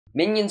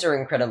Minions are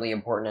incredibly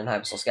important in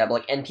Hypixel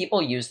Skyblock, and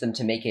people use them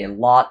to make a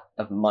lot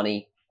of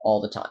money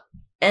all the time.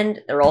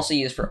 And they're also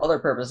used for other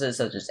purposes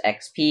such as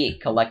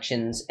XP,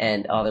 collections,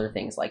 and other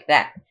things like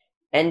that.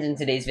 And in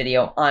today's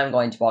video, I'm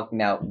going to be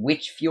talking about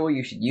which fuel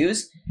you should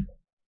use,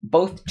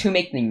 both to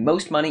make the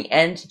most money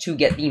and to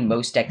get the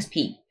most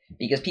XP.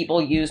 Because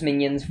people use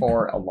minions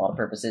for a lot of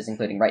purposes,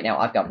 including right now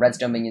I've got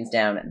redstone minions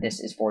down. This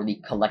is for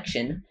the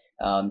collection,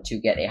 to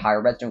get a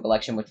higher redstone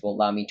collection, which will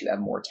allow me to have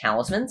more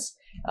talismans.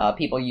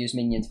 People use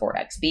minions for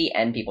XP,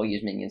 and people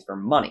use minions for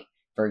money.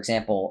 For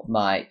example,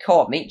 my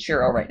co-op mate,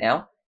 Shiro, right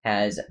now,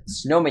 has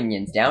snow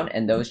minions down,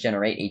 and those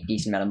generate a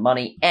decent amount of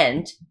money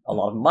and a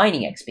lot of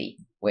mining XP,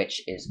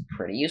 which is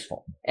pretty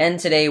useful. And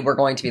today we're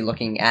going to be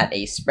looking at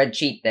a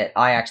spreadsheet that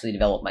I actually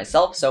developed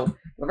myself. So for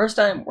the first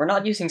time, we're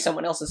not using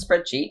someone else's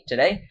spreadsheet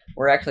today.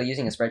 We're actually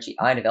using a spreadsheet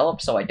I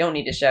developed, so I don't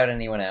need to shout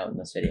anyone out in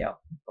this video.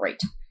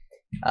 Great.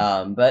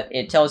 But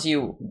it tells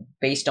you,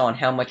 based on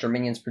how much your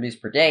minions produce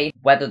per day,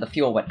 whether the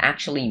fuel would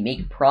actually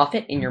make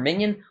profit in your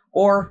minion,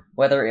 or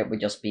whether it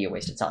would just be a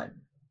waste of time.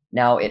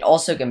 Now, it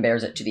also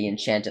compares it to the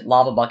enchanted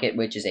lava bucket,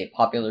 which is a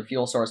popular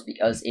fuel source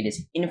because it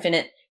is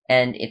infinite,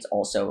 and it's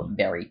also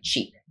very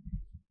cheap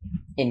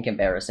in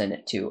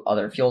comparison to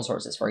other fuel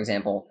sources. For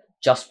example,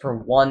 just for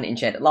one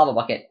enchanted lava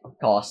bucket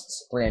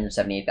costs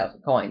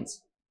 378,000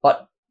 coins,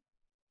 but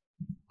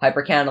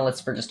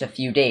hypercatalysts for just a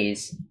few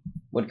days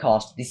would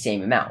cost the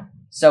same amount.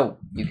 So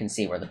you can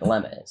see where the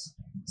dilemma is.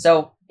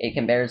 So it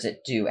compares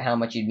it to how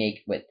much you'd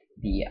make with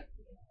the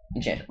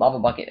enchanted lava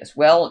bucket as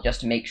well, just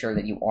to make sure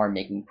that you are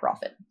making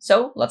profit.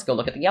 So let's go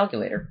look at the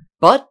calculator.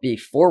 But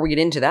before we get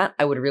into that,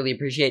 I would really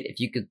appreciate if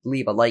you could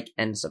leave a like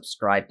and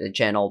subscribe to the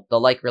channel. The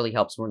like really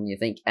helps more than you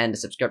think, and a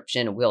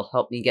subscription will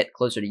help me get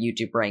closer to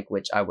YouTube rank,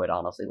 which I would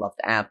honestly love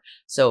to have.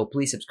 So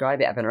please subscribe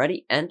if you haven't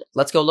already, and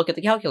let's go look at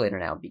the calculator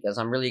now, because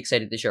I'm really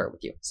excited to share it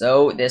with you.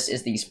 So this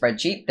is the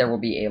spreadsheet. There will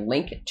be a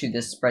link to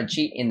this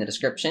spreadsheet in the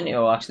description. It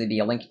will actually be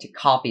a link to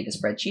copy the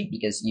spreadsheet,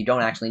 because you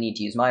don't actually need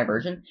to use my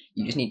version.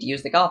 You just need to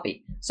use the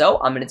copy. So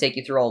I'm going to take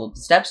you through all of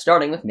the steps,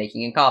 starting with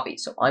making a copy.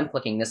 So I'm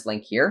clicking this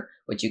link here,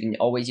 which you can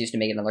always use to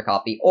make another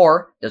copy,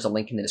 or there's a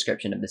link in the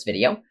description of this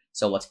video.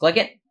 So let's click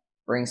it.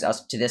 Brings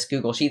us to this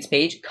Google Sheets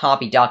page,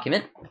 copy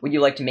document. Would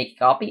you like to make a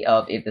copy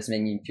of If This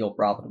Minion Fuel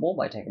Profitable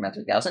by Tankerman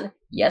 3000?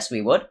 Yes,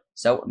 we would.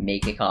 So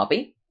make a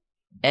copy.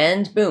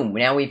 And boom,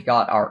 now we've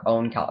got our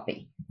own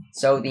copy.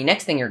 So the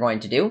next thing you're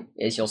going to do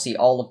is you'll see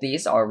all of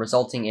these are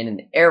resulting in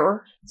an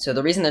error. So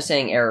the reason they're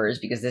saying error is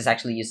because this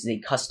actually uses a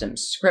custom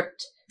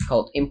script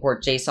called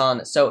import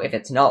JSON. So if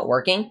it's not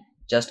working,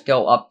 just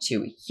go up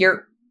to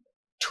here,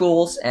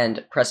 Tools,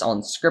 and press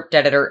on Script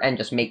Editor, and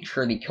just make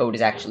sure the code is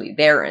actually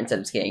there. Instead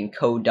of saying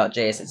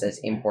code.js, it says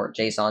import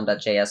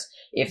json.js.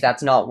 If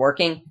that's not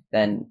working,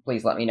 then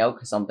please let me know,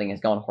 because something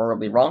has gone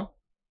horribly wrong,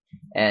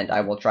 and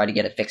I will try to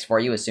get it fixed for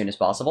you as soon as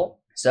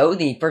possible. So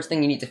the first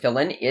thing you need to fill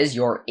in is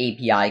your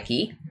API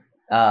key.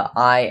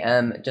 I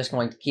am just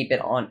going to keep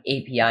it on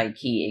API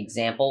key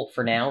example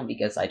for now,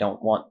 because I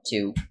don't want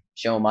to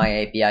show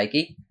my API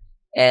key.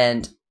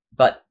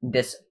 But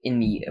this, in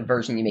the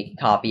version you make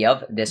a copy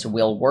of, this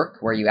will work,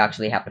 where you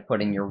actually have to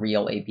put in your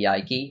real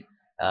API key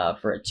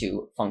for it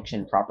to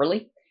function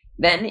properly.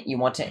 Then you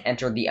want to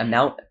enter the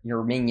amount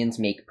your minions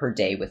make per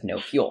day with no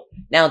fuel.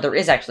 Now, there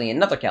is actually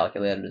another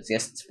calculator that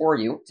exists for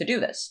you to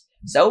do this.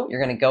 So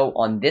you're going to go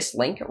on this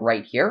link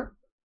right here,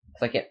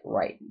 click it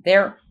right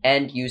there,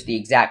 and use the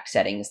exact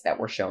settings that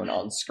were shown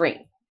on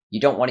screen.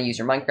 You don't want to use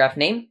your Minecraft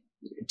name,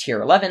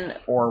 tier 11,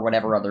 or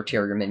whatever other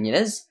tier your minion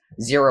is.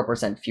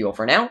 0% fuel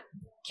for now.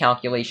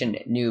 Calculation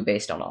new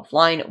based on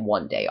offline,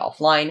 1 day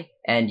offline,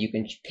 and you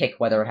can pick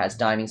whether it has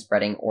diamond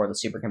spreading or the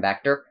super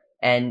compactor.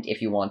 And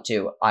if you want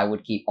to, I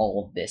would keep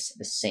all of this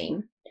the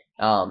same.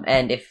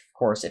 And of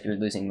course, if you're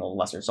using the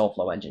lesser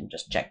Soulflow engine,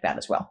 just check that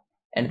as well.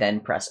 And then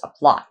press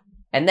apply.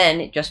 And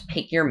then just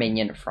pick your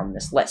minion from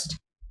this list.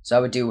 So I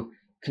would do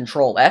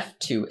Control F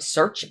to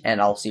search, and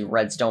I'll see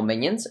redstone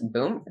minions.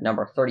 Boom,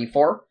 number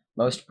 34,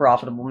 most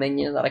profitable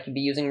minion that I could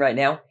be using right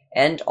now.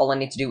 And all I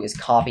need to do is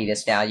copy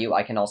this value.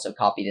 I can also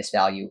copy this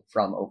value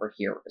from over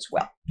here as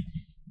well.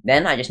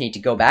 Then I just need to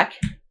go back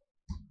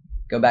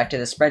to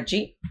the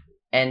spreadsheet,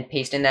 and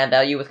paste in that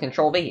value with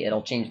Control V.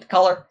 It'll change the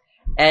color,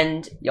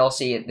 and you'll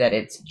see that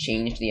it's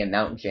changed the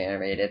amount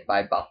generated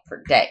by buff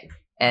per day.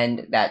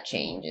 And that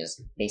change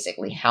is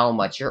basically how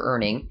much you're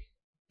earning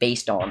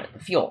based on the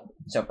fuel.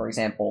 So for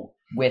example,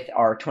 with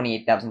our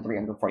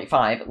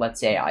 28,345, let's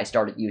say I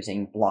started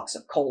using blocks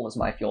of coal as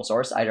my fuel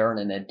source, I'd earn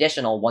an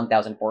additional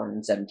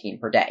 1,417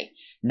 per day,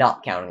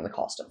 not counting the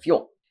cost of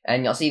fuel.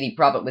 And you'll see the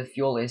profit with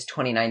fuel is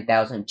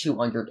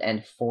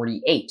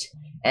 29,248.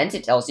 And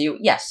it tells you,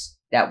 yes,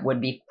 that would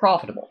be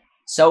profitable.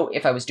 So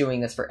if I was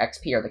doing this for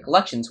XP or the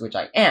collections, which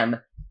I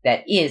am,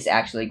 that is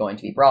actually going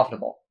to be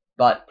profitable.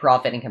 But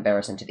profit in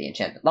comparison to the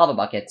enchanted lava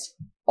buckets,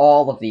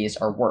 all of these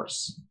are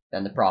worse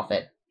than the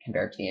profit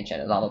compared to the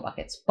enchanted lava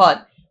buckets.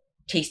 But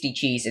Tasty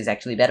Cheese is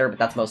actually better, but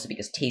that's mostly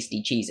because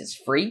Tasty Cheese is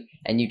free,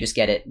 and you just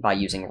get it by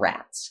using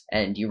rats.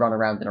 And you run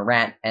around in a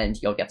rat, and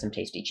you'll get some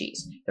Tasty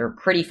Cheese. They're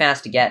pretty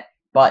fast to get,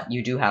 but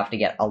you do have to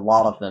get a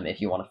lot of them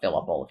if you want to fill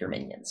up all of your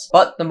minions.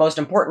 But the most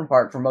important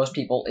part for most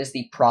people is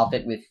the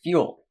profit with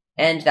fuel.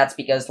 And that's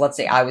because, let's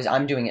say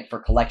I'm doing it for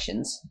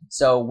collections,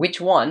 so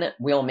which one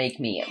will make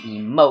me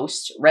the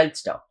most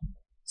redstone?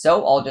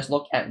 So I'll just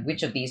look at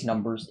which of these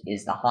numbers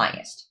is the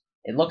highest.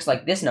 It looks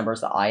like this number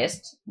is the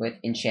highest, with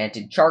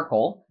enchanted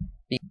charcoal,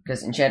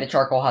 because enchanted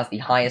charcoal has the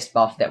highest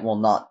buff that will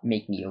not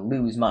make me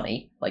lose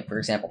money. Like, for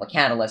example, the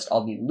catalyst,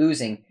 I'll be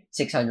losing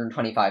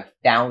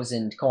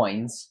 625,000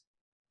 coins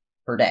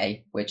per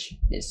day, which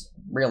is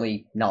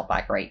really not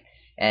that great.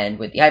 And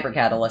with the hyper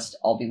catalyst,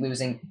 I'll be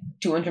losing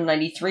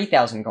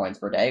 293,000 coins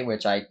per day,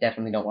 which I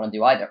definitely don't want to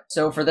do either.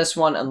 So for this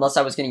one, unless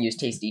I was going to use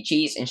tasty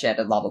cheese,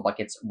 enchanted lava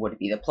buckets would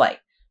be the play.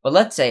 But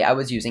let's say I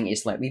was using a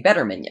slightly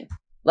better minion.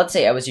 Let's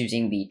say I was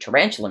using the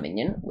tarantula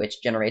minion,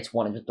 which generates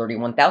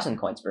 131,000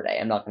 coins per day.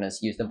 I'm not going to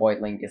use the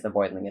voidling because the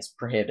voidling is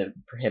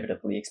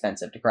prohibitively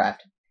expensive to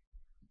craft.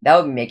 That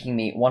would be making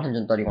me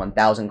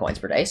 131,000 coins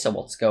per day, so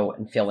let's go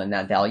and fill in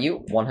that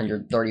value,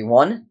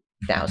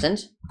 131,000.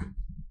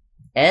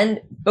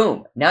 And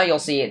boom, now you'll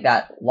see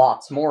that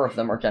lots more of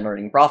them are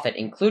generating profit,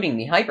 including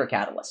the hyper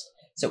catalyst.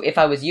 So if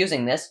I was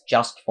using this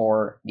just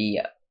for the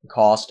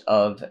cost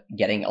of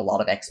getting a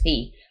lot of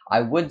XP, I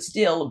would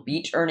still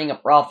be earning a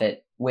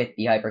profit with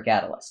the hyper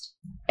catalyst.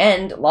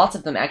 And lots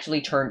of them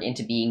actually turned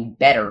into being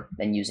better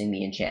than using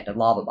the enchanted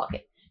lava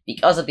bucket.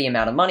 Because of the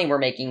amount of money we're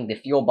making, the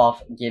fuel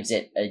buff gives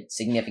it a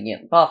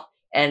significant buff,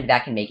 and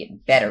that can make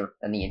it better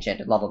than the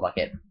enchanted lava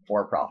bucket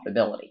for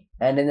profitability.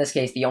 And in this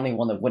case, the only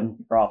one that wouldn't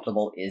be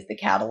profitable is the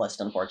catalyst,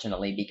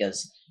 unfortunately,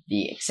 because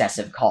the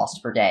excessive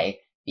cost per day,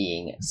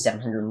 being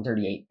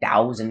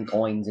 738,000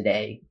 coins a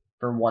day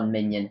for one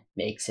minion,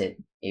 makes it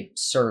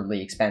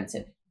absurdly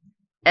expensive.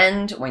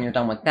 And when you're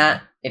done with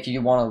that, if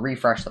you want to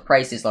refresh the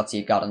prices, let's say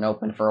you've got it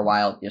open for a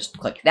while, just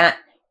click that,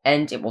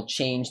 and it will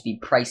change the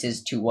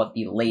prices to what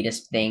the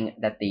latest thing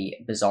that the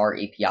Bazaar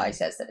API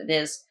says that it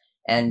is.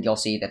 And you'll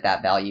see that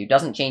that value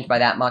doesn't change by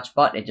that much,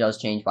 but it does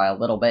change by a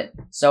little bit,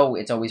 so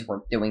it's always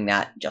worth doing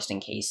that just in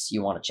case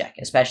you want to check,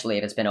 especially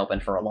if it's been open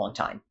for a long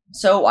time.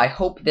 So I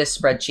hope this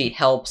spreadsheet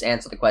helps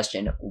answer the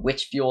question,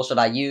 which fuel should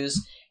I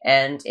use?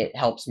 And it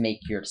helps make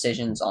your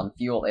decisions on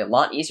fuel a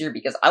lot easier,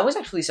 because I was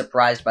actually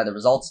surprised by the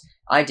results.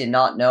 I did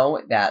not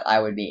know that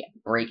I would be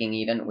breaking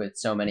even with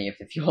so many of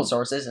the fuel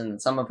sources, and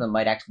some of them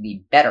might actually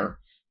be better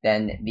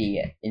than the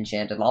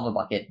enchanted lava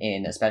bucket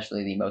in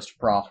especially the most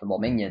profitable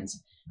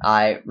minions.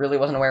 I really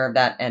wasn't aware of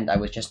that, and I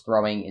was just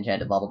throwing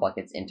enchanted lava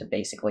buckets into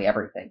basically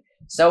everything.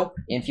 So,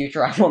 in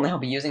future, I will now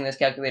be using this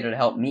calculator to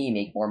help me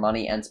make more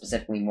money, and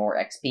specifically more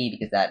XP,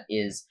 because that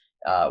is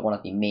one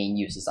of the main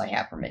uses I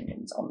have for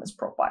minions on this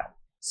profile.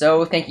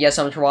 So, thank you guys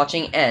so much for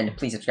watching, and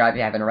please subscribe if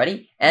you haven't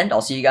already, and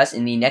I'll see you guys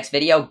in the next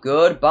video.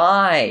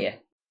 Goodbye!